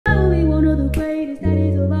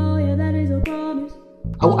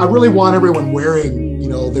I really want everyone wearing,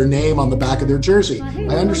 their name on the back of their jersey.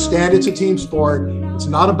 I understand it's a team sport. It's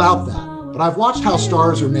not about that. But I've watched how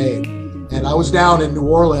stars are made. And I was down in New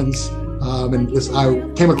Orleans,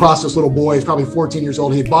 I came across this little boy. He's probably 14 years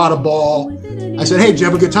old. He bought a ball. I said, "Hey, did you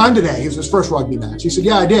have a good time today?" It was his first rugby match. He said,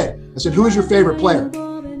 "Yeah, I did." I said, "Who is your favorite player?"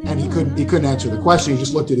 And he couldn't answer the question. He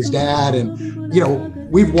just looked at his dad. And,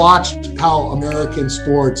 we've watched how American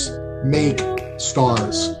sports make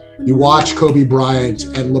stars. You watch Kobe Bryant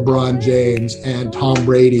and LeBron James and Tom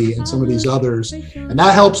Brady and some of these others, and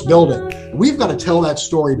that helps build it. We've got to tell that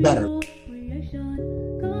story better.